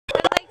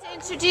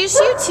Introduce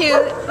you to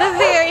the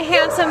very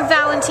handsome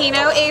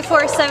Valentino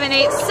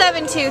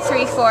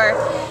A4787234,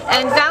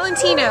 and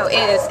Valentino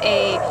is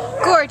a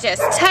gorgeous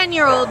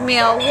 10-year-old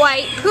male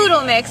white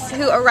poodle mix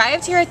who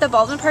arrived here at the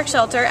Baldwin Park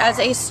shelter as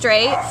a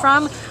stray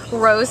from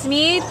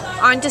Rosemead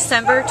on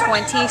December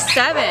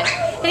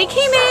 27th. And he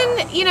came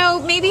in, you know,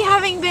 maybe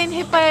having been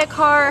hit by a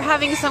car,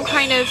 having some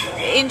kind of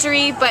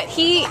injury, but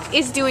he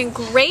is doing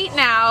great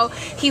now.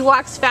 He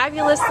walks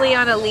fabulously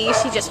on a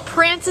leash. He just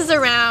prances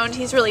around.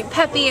 He's really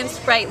peppy and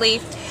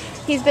sprightly.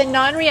 He's been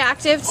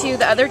non-reactive to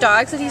the other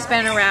dogs that he's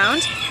been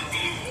around.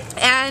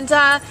 And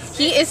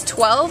he is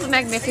 12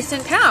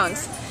 magnificent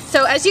pounds.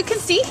 So as you can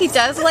see, he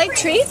does like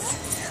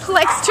treats.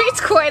 Likes treats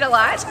quite a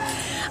lot.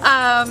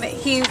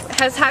 He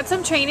has had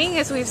some training,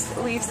 as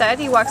we've said.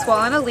 He walks well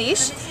on a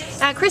leash.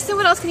 Kristen,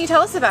 what else can you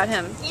tell us about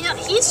him? You know,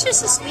 he's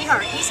just a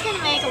sweetheart. He's going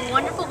to make a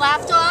wonderful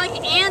lap dog,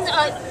 and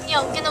you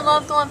know, going to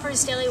love going for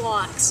his daily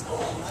walks.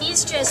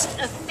 He's just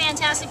a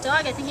fantastic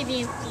dog. I think he'd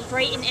be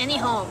great in any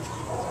home.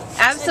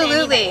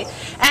 Absolutely,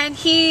 and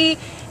he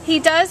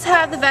does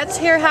have, the vets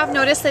here have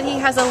noticed that he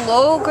has a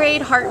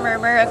low-grade heart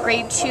murmur, a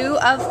grade 2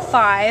 of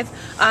 5,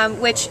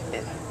 which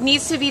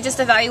needs to be just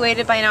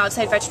evaluated by an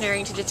outside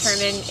veterinarian to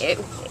determine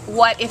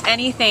what, if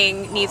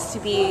anything, needs to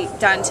be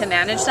done to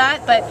manage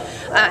that. But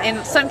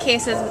in some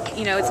cases,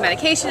 you know, it's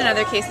medication. In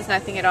other cases,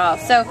 nothing at all.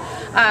 So,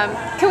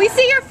 can we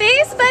see your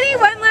face, buddy,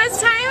 one last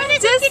time?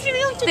 Just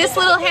this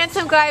little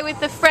handsome guy with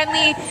the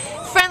friendly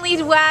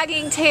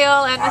wagging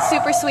tail and the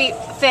super sweet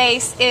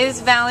face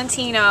is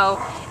Valentino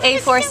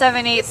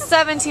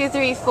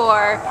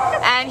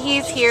A4787234, and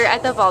he's here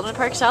at the Baldwin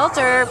Park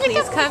shelter.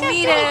 Please come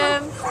meet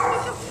him.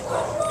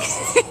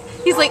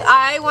 He's like,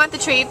 I want the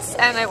treats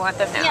and I want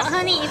them now. Yeah,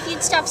 honey, if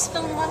you'd stop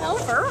spilling one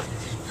over.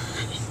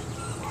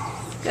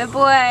 Good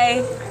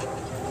boy.